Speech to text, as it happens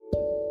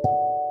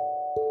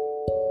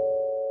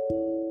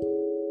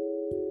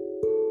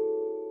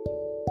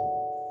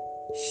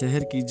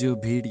शहर की जो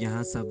भीड़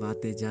यहाँ सब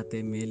आते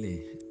जाते मेले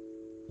हैं।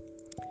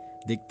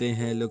 दिखते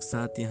हैं लोग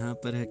साथ यहाँ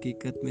पर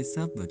हकीकत में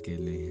सब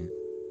अकेले हैं।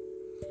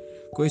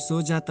 कोई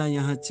सो जाता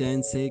यहाँ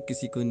चैन से,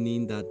 किसी को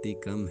नींद आती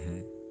कम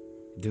है।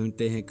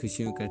 ढूंढते हैं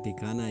खुशियों का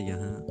ठिकाना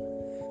यहाँ,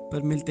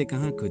 पर मिलते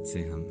कहाँ खुद से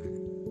हम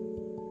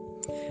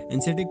हैं।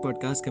 एनसेटिक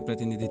पॉडकास्ट का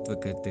प्रतिनिधित्व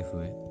करते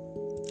हुए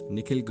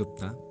निखिल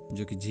गुप्ता,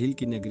 जो कि झील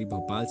की नगरी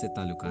भोपाल से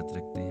ताल्लुकात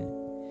रखते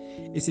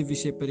हैं, इसी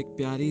विषय पर एक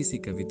प्यारी सी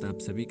कविता आप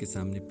सभी के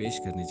सामने पेश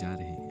करने जा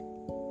रहे हैं।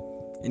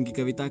 इनकी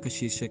कविता का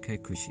शीर्षक है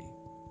खुशी।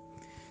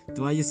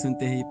 तो आइए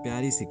सुनते हैं ये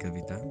प्यारी सी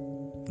कविता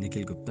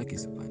निखिल गुप्ता की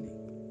जुबानी।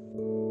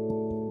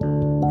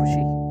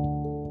 खुशी।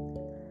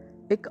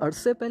 एक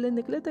अरसे पहले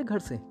निकले थे घर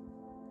से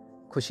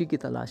खुशी की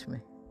तलाश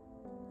में।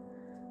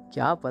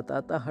 क्या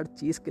पता था हर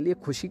चीज के लिए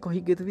खुशी को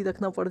ही गिरवी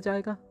रखना पड़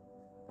जाएगा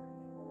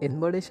इन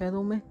बड़े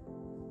शहरों में।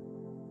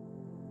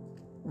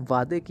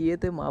 वादे किए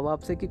थे माँ बाप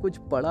से कि कुछ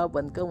बड़ा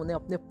बनकर उन्हें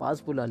अपने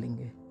पास बुला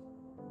लेंगे।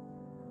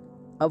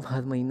 अब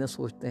हर महीने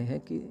सोचते हैं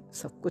कि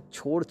सब कुछ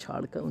छोड़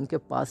छाड़ कर उनके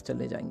पास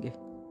चले जाएंगे।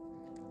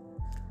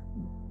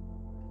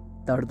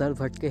 दर दर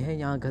भटके हैं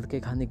यहाँ घर के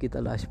खाने की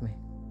तलाश में।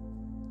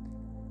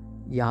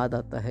 याद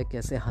आता है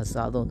कैसे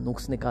हजारों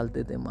नुक्स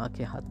निकालते थे माँ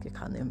के हाथ के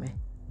खाने में।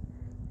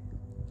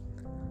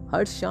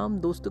 हर शाम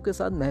दोस्तों के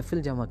साथ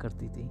महफिल जमा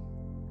करती थी।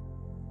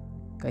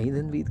 कई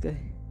दिन बीत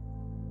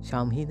गए,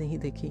 शाम ही नहीं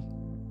देखी।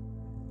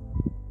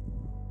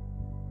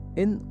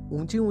 इन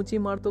ऊंची ऊंची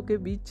इमारतों के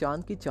बीच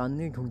चांद की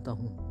चांदनी ढूंढता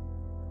हूँ।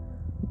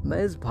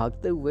 मैं इस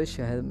भागते हुए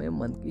शहर में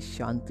मन की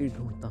शांति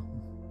ढूंढता हूँ।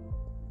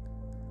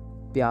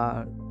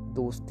 प्यार,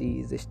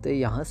 दोस्ती, रिश्ते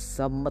यहाँ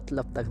सब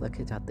मतलब तक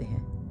रखे जाते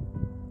हैं।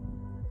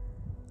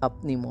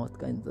 अपनी मौत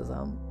का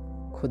इंतजाम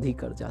खुद ही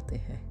कर जाते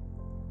हैं।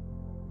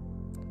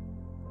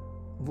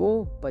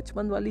 वो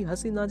बचपन वाली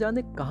हंसी ना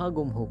जाने कहाँ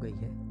गुम हो गई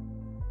है।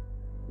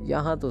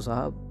 यहाँ तो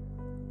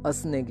साहब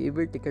हंसने की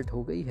भी टिकट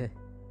हो गई है।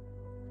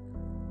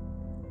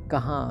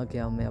 कहाँ आ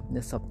गया मैं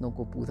अपने सपनों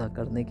को पूरा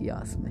करने की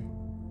आस में।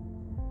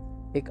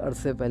 एक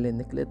अरसे पहले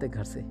निकले थे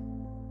घर से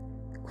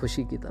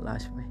खुशी की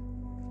तलाश में।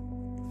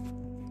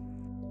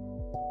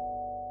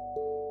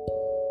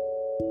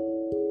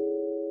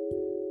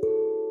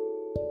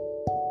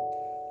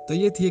 तो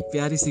ये थी एक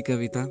प्यारी सी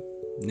कविता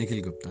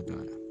निखिल गुप्ता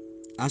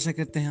द्वारा। आशा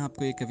करते हैं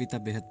आपको ये कविता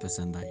बेहद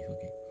पसंद आई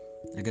होगी।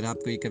 अगर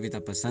आपको ये कविता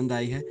पसंद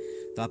आई है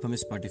तो आप हमें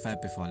स्पॉटिफाई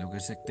पे फॉलो कर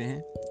सकते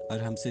हैं और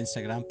हमसे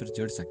इंस्टाग्राम पर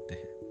जुड़ सकते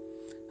हैं।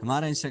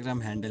 हमारा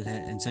इंस्टाग्राम हैंडल है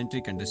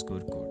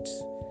 @Encentric_Quotes।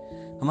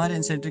 हमारे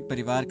एनसेंट्रिक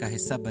परिवार का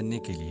हिस्सा बनने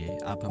के लिए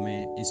आप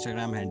हमें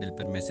इंस्टाग्राम हैंडल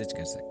पर मैसेज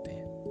कर सकते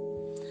हैं।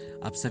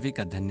 आप सभी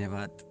का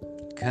धन्यवाद।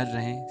 घर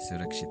रहें,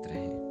 सुरक्षित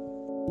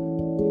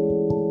रहें।